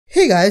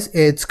Hey guys,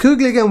 it's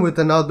Kugli again with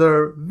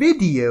another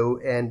video,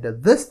 and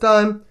this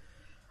time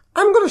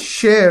I'm gonna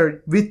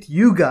share with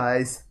you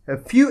guys a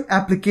few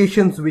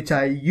applications which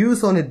I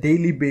use on a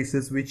daily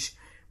basis which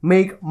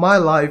make my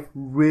life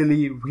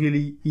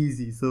really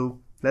easy. So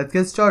let's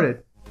get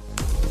started.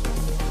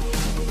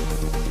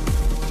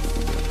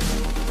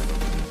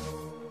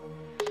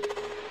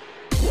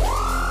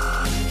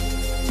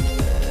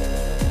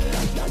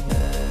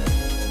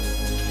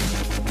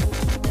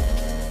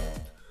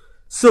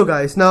 So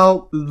guys,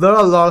 now there are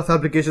a lot of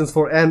applications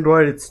for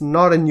Android. It's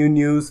not a new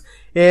news,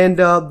 and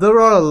there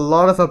are a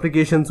lot of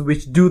applications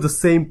which do the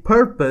same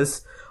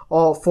purpose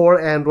for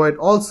Android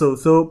also.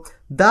 So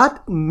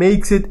that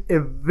makes it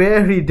a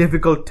very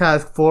difficult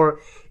task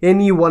for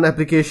any one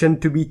application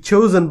to be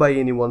chosen by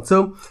anyone.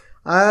 So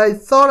I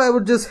thought I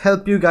would just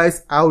help you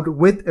guys out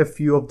with a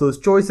few of those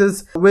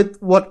choices with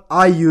what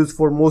I use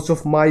for most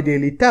of my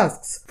daily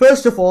tasks.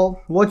 First of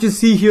all, what you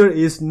see here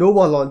is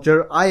Nova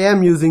Launcher. I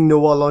am using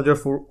Nova Launcher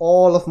for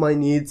all of my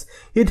needs.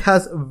 It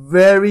has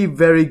very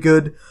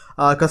good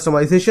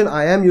customization.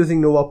 I am using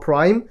Nova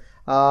Prime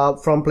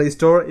from Play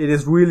Store. It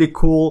is really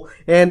cool,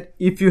 and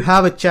if you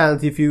have a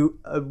chance, if you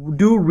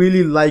do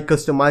really like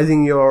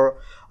customizing your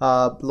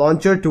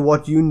launcher to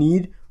what you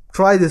need,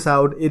 try this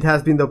out. It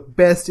has been the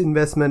best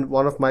investment,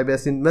 one of my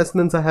best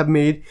investments I have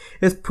made.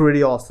 It's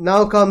pretty awesome.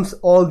 Now comes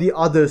all the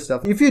other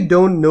stuff. If you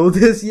don't know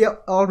this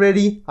yet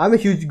already, I'm a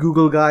huge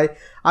Google guy.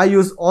 I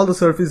use all the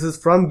services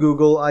from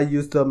Google. I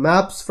use the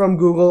maps from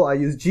Google. I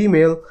use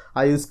Gmail.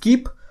 I use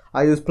Keep.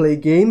 I use Play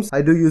Games.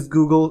 I do use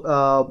Google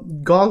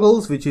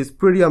Goggles, which is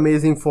pretty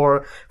amazing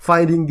for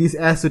finding these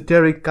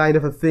esoteric kind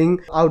of a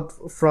thing out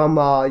from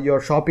your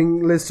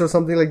shopping list or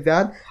something like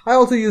that. I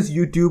also use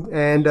YouTube,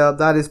 and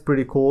that is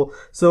pretty cool.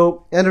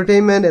 So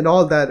entertainment and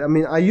all that. I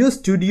mean, I use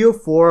Studio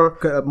for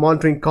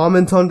monitoring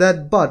comments on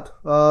that, but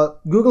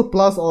Google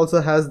Plus also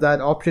has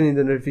that option in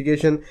the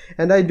notification,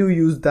 and I do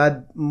use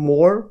that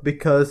more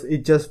because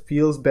it just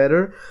feels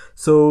better.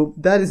 So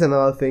that is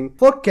another thing.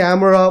 For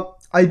camera,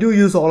 I do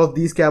use all of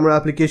these camera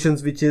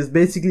applications, which is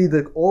basically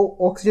the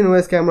Oxygen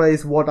OS camera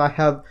is what I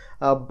have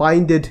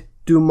binded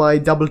to my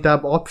double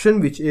tap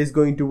option, which is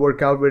going to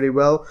work out very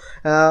well.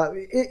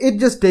 It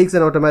just takes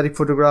an automatic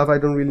photograph. I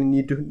don't really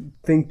need to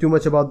think too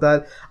much about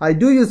that. I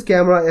do use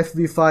camera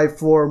FV5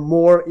 for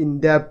more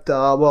in-depth,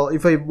 well,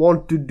 if I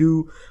want to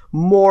do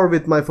more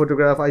with my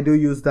photograph, I do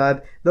use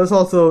that. There's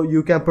also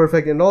UCam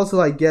Perfect, and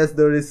also I guess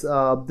there is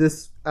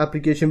this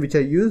application which I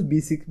use,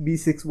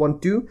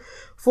 B612,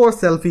 for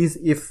selfies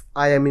if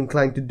I am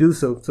inclined to do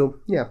so. So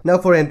yeah. Now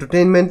for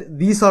entertainment,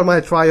 these are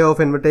my trio of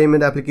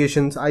entertainment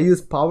applications. I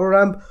use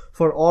PowerAmp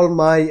for all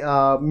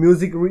my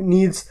music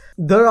needs.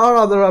 There are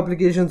other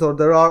applications, or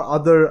there are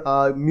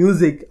other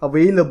music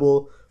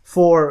available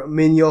for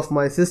many of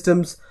my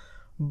systems,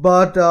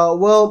 but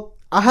well,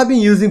 I have been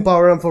using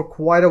PowerAmp for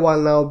quite a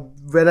while now.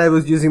 When I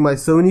was using my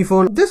Sony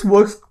phone, this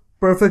works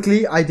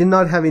perfectly. I did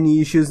not have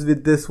any issues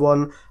with this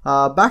one.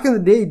 Back in the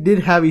day, it did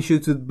have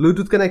issues with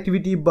Bluetooth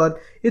connectivity, but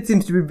it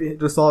seems to be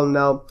resolved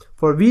now.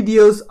 For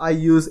videos, I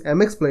use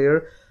MX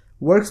Player.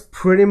 Works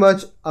pretty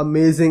much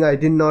amazing. I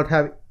did not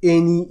have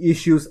any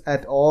issues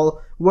at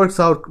all. Works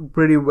out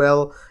pretty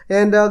well,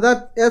 and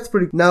that's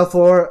pretty. Now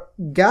for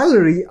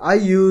gallery, I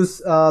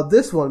use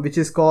this one, which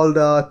is called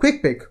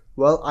QuickPick.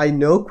 Well, I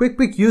know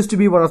QuickPick used to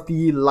be one of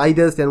the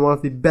lightest and one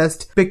of the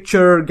best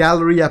picture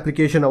gallery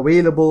application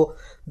available.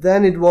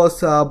 Then it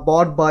was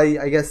bought by,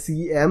 I guess,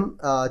 CM,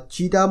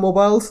 Cheetah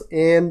Mobiles,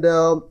 and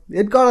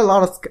it got a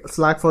lot of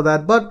slack for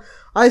that, but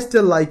I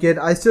still like it.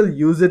 I still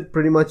use it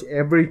pretty much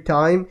every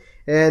time,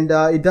 and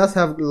it does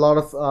have a lot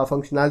of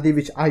functionality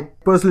which I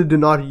personally do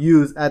not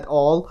use at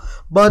all,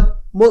 but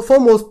for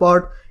most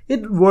part,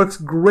 it works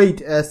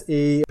great as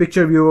a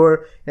picture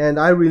viewer, and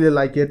I really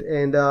like it,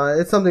 and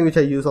it's something which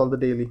I use on the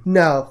daily.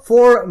 Now,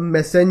 for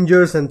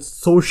messengers and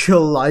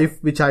social life,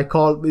 which I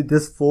call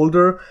this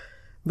folder,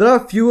 there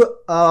are a few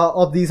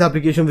of these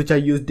applications which I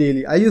use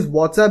daily. I use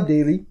WhatsApp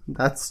daily.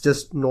 That's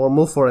just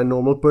normal for a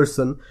normal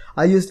person.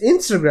 I use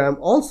Instagram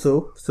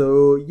also.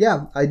 So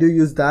yeah, I do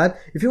use that.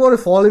 If you want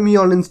to follow me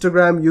on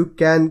Instagram, you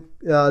can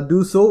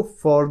do so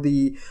for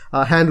the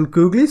handle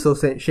Kugli. So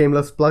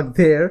shameless plug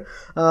there.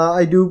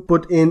 I do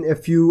put in a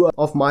few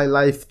of my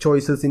life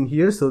choices in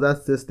here. So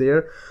that's just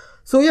there.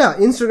 So yeah,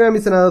 Instagram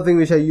is another thing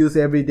which I use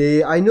every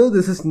day. I know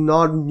this is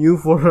not new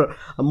for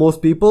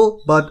most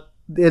people, but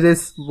it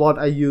is what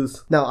I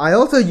use. Now, I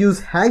also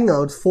use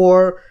Hangouts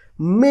for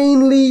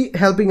mainly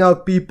helping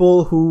out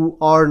people who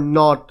are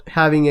not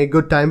having a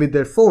good time with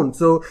their phone.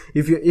 So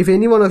if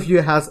any one of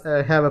you have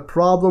a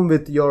problem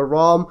with your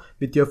ROM,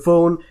 with your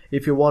phone,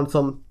 if you want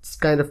some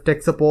kind of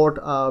tech support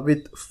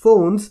with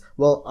phones,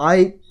 well,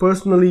 I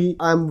personally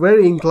am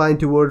very inclined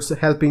towards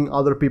helping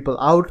other people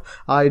out.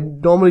 I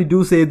normally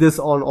do say this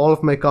on all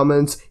of my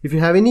comments. If you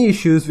have any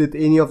issues with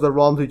any of the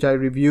ROMs which I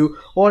review,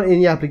 or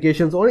any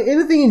applications, or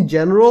anything in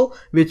general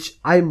which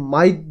I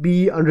might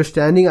be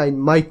understanding, I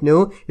might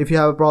know, if you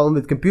have a problem problem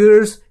with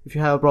computers, if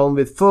you have a problem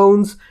with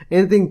phones,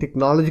 anything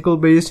technological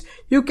based,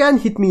 you can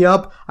hit me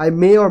up. I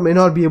may or may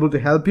not be able to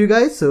help you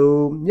guys.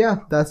 So yeah,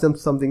 that's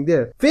something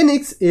there.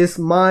 Phoenix is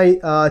my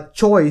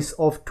choice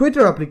of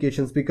Twitter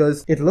applications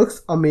because it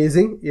looks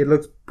amazing. It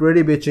looks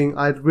pretty bitching.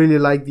 I really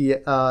like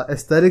the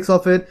aesthetics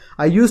of it.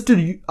 I used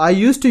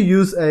to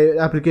use an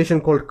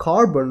application called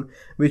Carbon,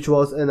 which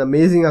was an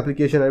amazing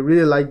application. I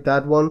really liked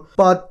that one.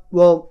 But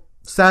well,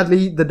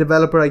 sadly, the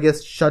developer, I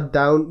guess, shut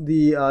down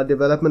the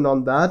development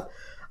on that.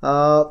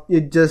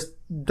 It just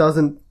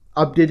doesn't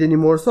update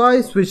anymore, so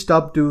I switched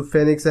up to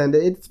Phoenix, and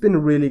it's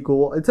been really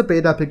cool. It's a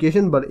paid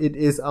application, but it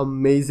is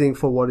amazing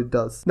for what it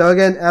does. Now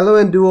again, Allo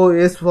and Duo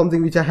is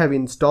something which I have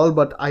installed,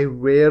 but I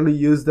rarely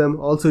use them.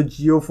 Also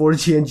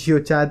Geo4G and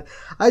GeoChat,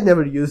 I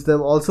never use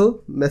them.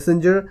 Also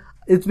Messenger,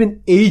 it's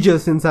been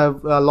ages since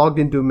I've logged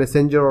into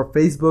Messenger or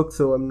Facebook,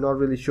 so I'm not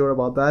really sure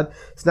about that.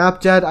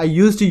 Snapchat, I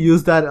used to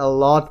use that a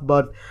lot,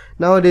 but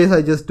nowadays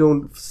I just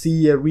don't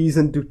see a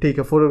reason to take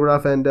a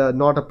photograph and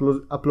not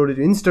upload it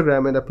to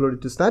Instagram and upload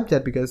it to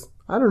Snapchat, because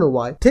I don't know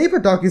why.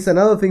 TaperTalk is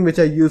another thing which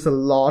I use a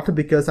lot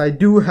because I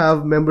do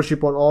have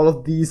membership on all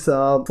of these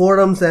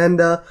forums, and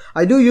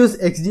I do use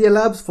XDA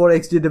Labs for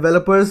XDA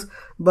developers,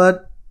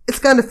 but it's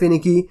kind of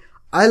finicky.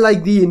 I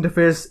like the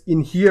interface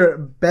in here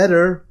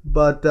better,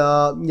 but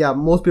yeah,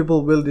 most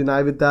people will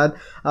deny with that.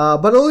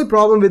 But the only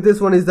problem with this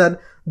one is that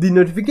the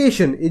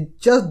notification, it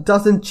just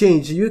doesn't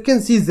change. You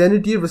can see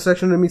Zenity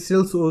Restriction Remix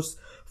Salesforce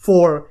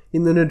 4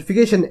 in the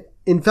notification.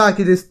 In fact,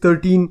 it is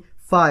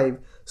 13.5.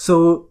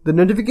 So the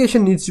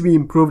notification needs to be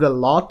improved a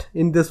lot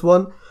in this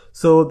one.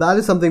 So that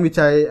is something which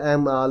I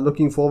am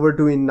looking forward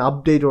to in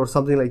update or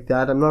something like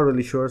that. I'm not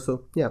really sure.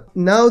 So yeah.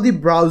 Now the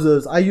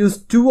browsers. I use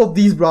two of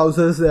these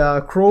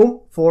browsers,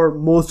 Chrome for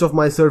most of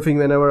my surfing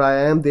whenever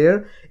I am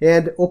there,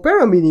 and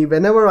Opera Mini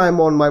whenever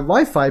I'm on my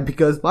Wi-Fi,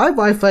 because my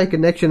Wi-Fi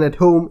connection at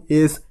home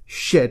is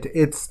shit.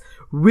 It's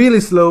really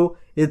slow.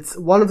 It's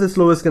one of the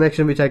slowest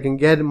connection which I can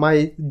get.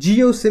 My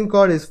Geo SIM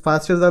card is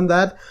faster than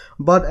that,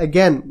 but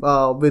again,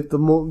 with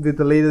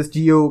the latest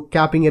Geo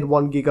capping at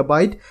 1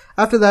 GB.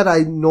 After that, I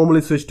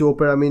normally switch to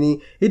Opera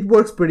Mini. It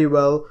works pretty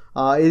well.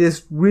 It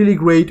is really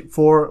great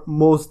for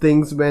most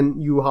things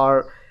when you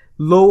are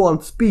low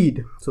on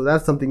speed. So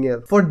that's something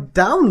else. For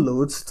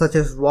downloads, such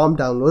as ROM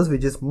downloads,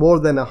 which is more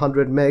than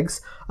 100 megs,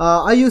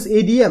 I use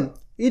ADM.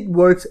 It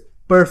works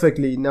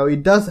perfectly. Now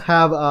it does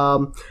have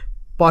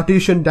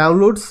partition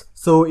downloads,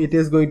 so it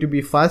is going to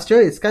be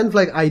faster. It's kind of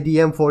like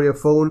IDM for your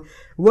phone.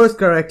 Works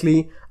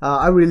correctly.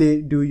 I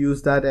really do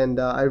use that, and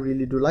I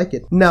really do like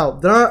it. Now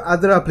there are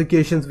other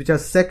applications which are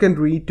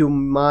secondary to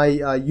my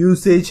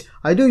usage.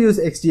 I do use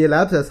XDA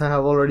Labs, as I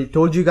have already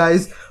told you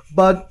guys,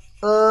 but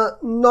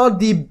not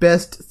the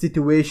best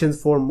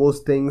situations for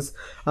most things.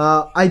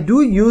 I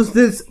do use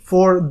this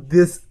for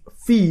this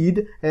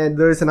feed, and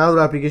there is another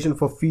application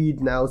for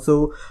feed now,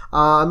 so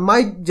I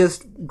might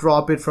just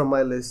drop it from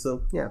my list.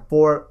 So yeah.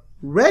 For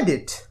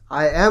Reddit,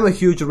 I am a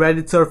huge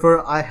Reddit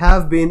surfer. I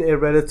have been a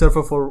Reddit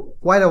surfer for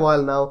quite a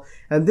while now,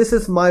 and this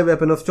is my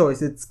weapon of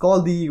choice. It's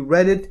called the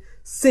Reddit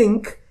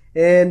Sync,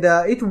 and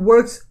it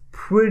works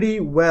pretty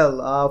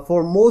well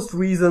for most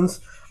reasons.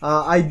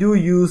 I do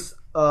use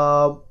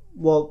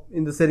well,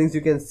 in the settings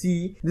you can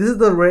see, this is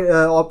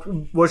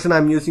the version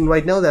I'm using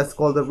right now. That's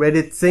called the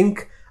Reddit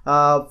Sync.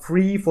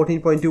 Free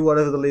 14.2,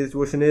 whatever the latest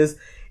version is.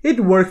 It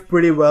works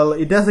pretty well.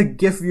 It has a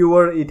GIF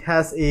viewer, it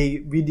has a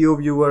video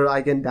viewer.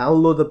 I can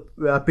download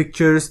the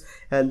pictures,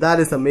 and that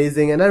is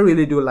amazing, and I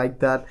really do like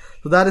that.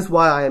 So that is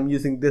why I am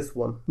using this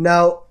one.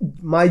 Now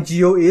my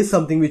Geo is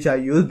something which I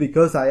use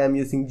because I am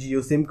using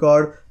Geo SIM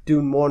card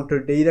to monitor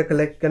data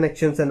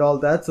connections and all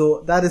that,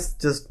 so that is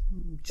just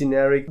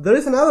generic. There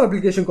is another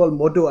application called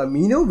Moto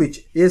Amino,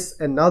 which is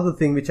another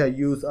thing which I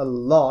use a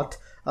lot.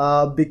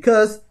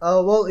 Because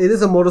well, it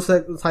is a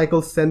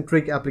motorcycle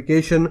centric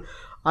application.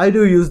 I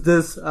do use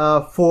this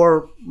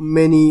for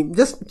many,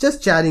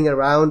 just chatting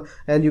around,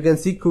 and you can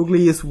see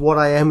Kugli is what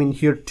I am in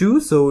here too.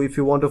 So if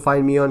you want to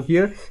find me on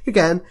here, you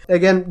can.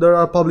 Again, there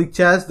are public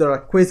chats, there are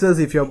quizzes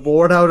if you're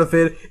bored out of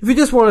it. If you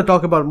just want to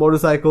talk about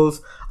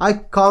motorcycles, I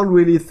can't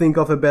really think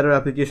of a better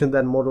application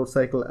than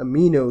Motorcycle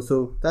Amino,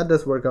 so that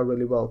does work out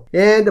really well.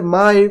 And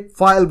my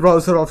file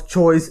browser of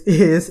choice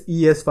is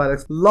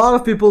ES5X. A lot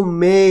of people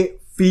may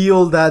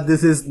feel that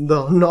this is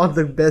not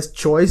the best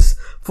choice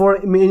for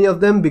many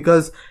of them,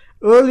 because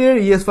earlier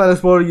ES File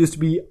Explorer used to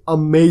be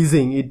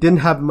amazing. It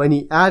didn't have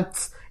many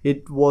ads.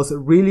 It was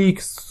really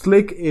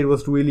slick. It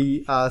was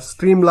really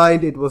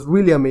streamlined. It was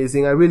really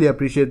amazing. I really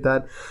appreciate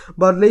that.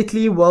 But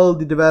lately, well,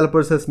 the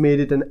developers has made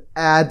it an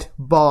ad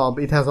bomb.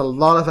 It has a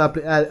lot of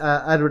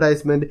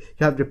advertisement.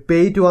 You have to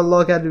pay to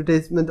unlock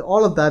advertisement.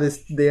 All of that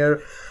is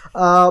there.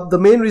 The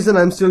main reason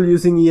I'm still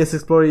using ES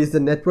Explorer is the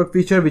network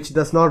feature, which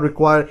does not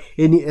require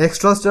any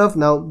extra stuff.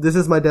 Now this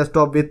is my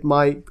desktop with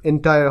my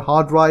entire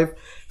hard drive,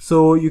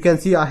 so you can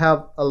see I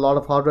have a lot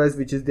of hard drives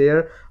which is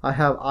there. I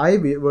have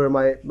where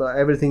my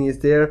everything is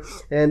there,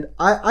 and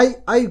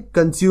I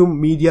consume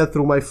media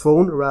through my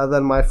phone rather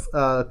than my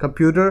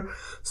computer.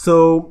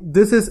 So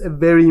this is a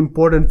very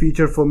important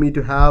feature for me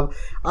to have.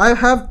 I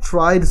have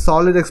tried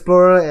Solid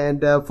Explorer,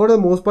 and for the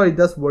most part it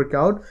does work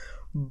out.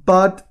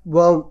 But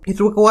well, it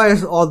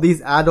requires all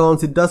these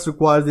add-ons. It does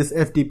require this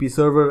FTP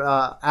server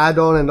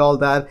add-on and all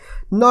that.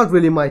 Not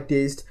really my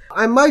taste.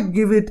 I might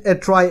give it a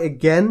try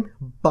again,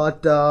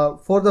 but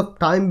for the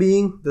time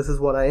being, this is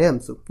what I am.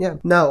 So yeah.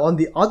 Now on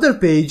the other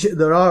page,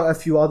 there are a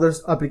few other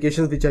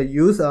applications which I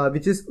use,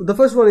 which is the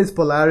first one is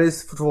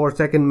Polaris for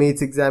second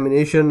mates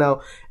examination.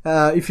 Now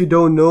if you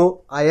don't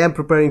know, I am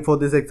preparing for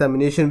this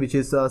examination, which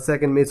is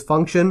second mates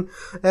function,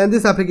 and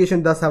this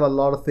application does have a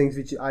lot of things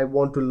which I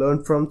want to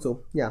learn from.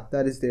 So yeah,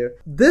 that is there.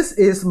 This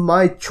is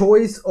my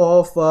choice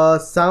of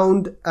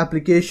sound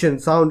application,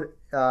 sound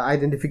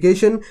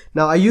identification.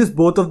 Now I use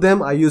both of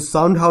them. I use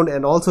SoundHound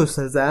and also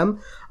Shazam.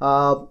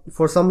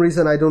 For some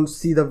reason I don't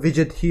see the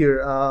widget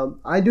here.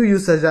 I do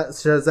use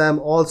Shazam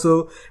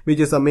also, which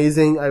is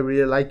amazing. I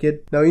really like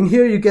it. Now in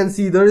here you can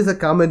see there is a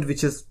comment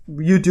which is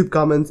YouTube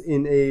comments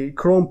in a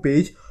Chrome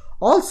page.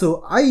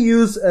 Also, I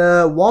use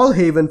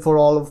Wallhaven for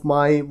all of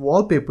my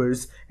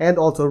wallpapers, and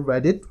also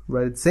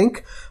Reddit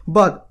sync.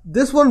 But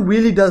this one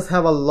really does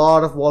have a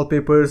lot of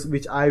wallpapers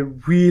which I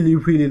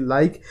really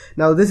like.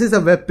 Now this is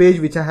a web page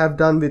which I have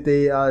done with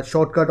a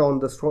shortcut on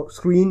the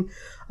screen,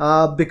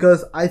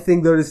 because I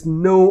think there is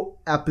no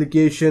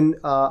application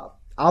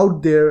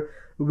out there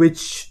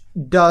which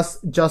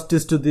does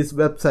justice to this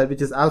website,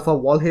 which is Alpha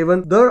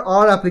Wallhaven. There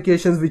are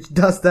applications which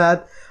does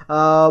that.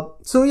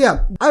 So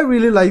yeah, I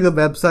really like the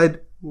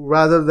website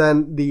rather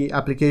than the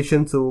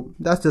application, so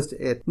that's just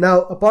it.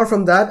 Now apart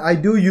from that, I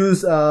do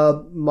use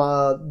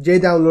my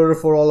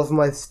JDownloader for all of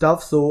my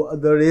stuff. So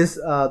there is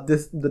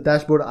the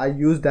dashboard. I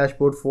use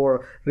dashboard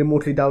for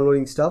remotely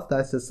downloading stuff.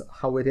 That's just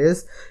how it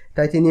is.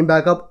 Titanium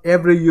backup,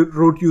 every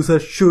root user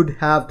should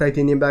have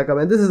Titanium backup,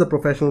 and this is a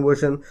professional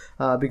version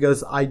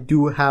because I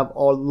do have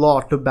a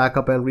lot to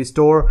backup and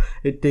restore.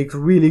 It takes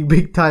really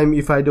big time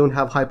if I don't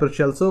have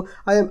hypershell, so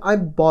I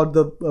bought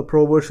the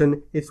pro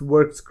version. It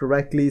works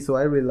correctly, so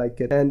I really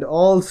like it. And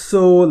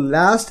also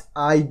last,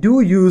 I do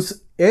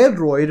use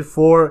AirDroid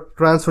for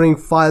transferring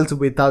files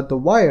without the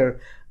wire.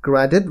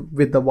 Granted,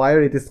 with the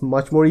wire it is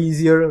much more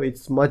easier,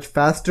 it's much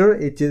faster,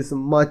 it is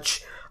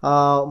much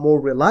more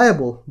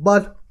reliable,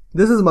 but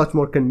this is much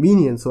more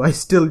convenient, so I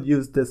still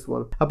use this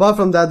one. Apart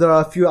from that, there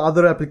are a few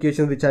other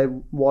applications which I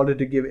wanted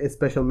to give a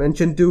special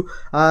mention to.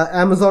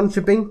 Amazon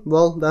shipping,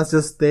 well, that's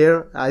just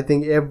there. I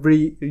think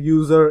every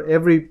user,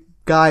 every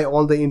guy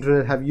on the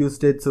internet have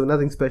used it, so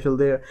nothing special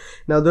there.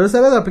 Now there's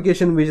another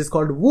application which is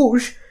called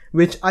Whoosh,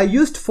 which I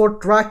used for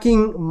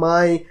tracking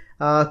my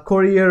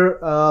courier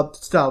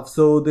stuff.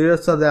 So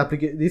these are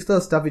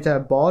the stuff which I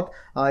bought.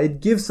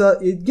 It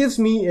gives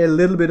me a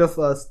little bit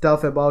of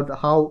stuff about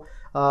how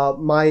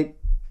my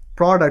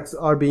products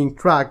are being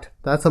tracked.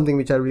 That's something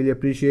which I really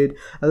appreciate.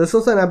 There's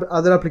also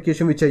another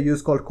application which I use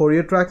called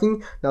courier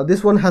tracking. Now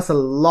this one has a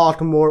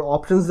lot more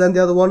options than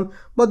the other one,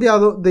 but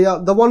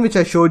the one which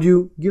I showed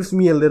you gives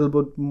me a little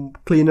bit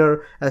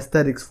cleaner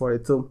aesthetics for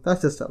it. So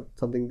that's just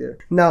something there.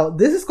 Now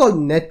this is called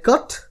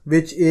Netcut,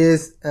 which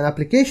is an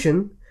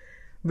application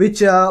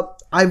which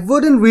I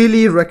wouldn't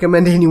really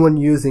recommend anyone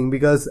using,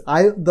 because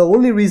the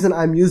only reason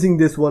I'm using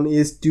this one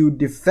is to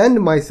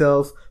defend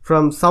myself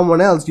from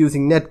someone else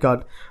using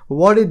Netcut.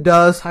 What it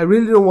does, I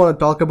really don't want to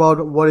talk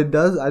about what it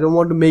does. I don't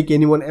want to make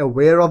anyone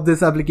aware of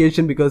this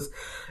application because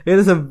it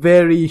is a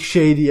very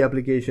shady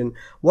application.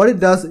 What it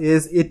does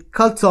is it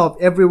cuts off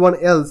everyone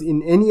else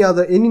in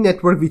any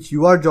network which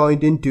you are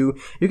joined into.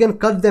 You can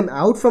cut them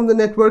out from the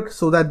network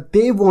so that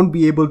they won't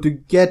be able to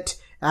get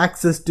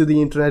access to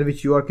the internet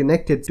which you are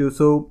connected to.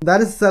 So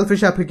that is a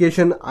selfish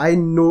application. I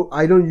know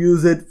I don't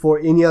use it for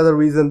any other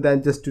reason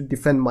than just to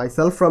defend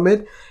myself from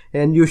it,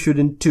 and you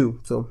shouldn't too.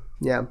 So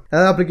yeah.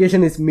 Another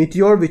application is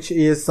Meteor, which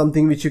is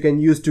something which you can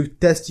use to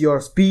test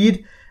your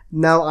speed.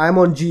 Now I'm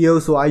on Geo,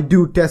 so I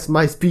do test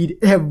my speed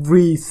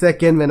every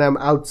second when I'm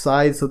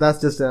outside, so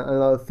that's just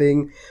another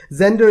thing.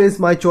 Zender is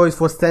my choice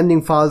for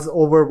sending files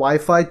over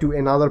Wi-Fi to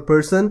another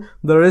person.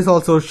 There is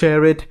also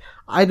ShareIt.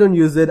 I don't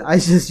use it, I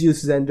just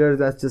use Zender,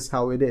 that's just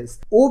how it is.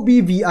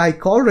 OBVI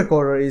Call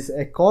Recorder is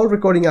a call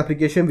recording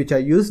application which I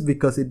use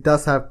because it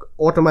does have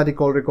automatic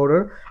call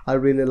recorder. I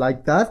really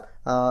like that.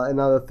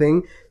 Another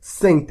thing,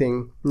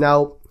 SyncThing.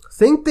 Now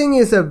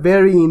SyncThing is a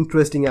very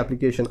interesting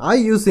application. I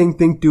use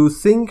SyncThing to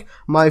sync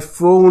my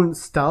phone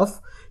stuff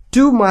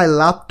to my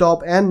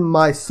laptop and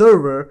my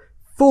server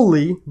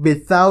fully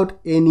without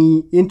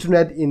any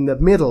internet in the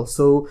middle.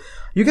 So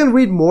you can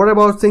read more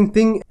about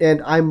SyncThing, and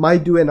I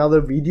might do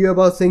another video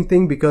about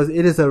SyncThing because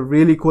it is a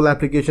really cool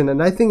application,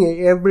 and I think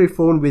every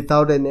phone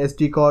without an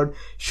SD card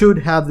should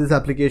have this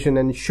application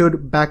and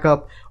should back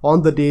up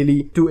on the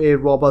daily to a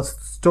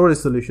robust storage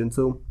solution.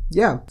 So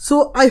yeah,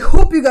 so I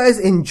hope you guys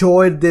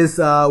enjoyed this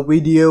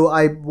video.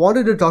 I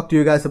wanted to talk to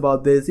you guys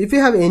about this. If you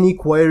have any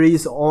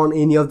queries on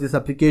any of this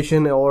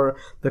application or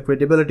the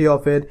credibility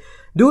of it,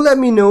 do let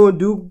me know.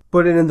 Do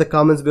put it in the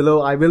comments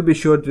below. I will be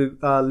sure to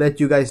let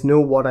you guys know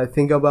what I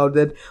think about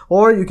it,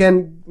 or you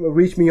can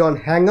reach me on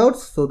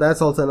Hangouts, so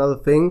that's also another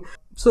thing.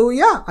 So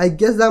yeah, I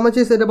guess that much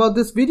I said about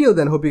this video.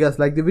 Then hope you guys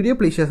like the video.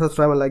 Please share,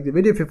 subscribe, and like the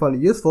video if you found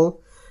it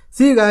useful.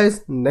 See you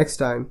guys next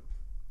time.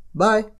 Bye.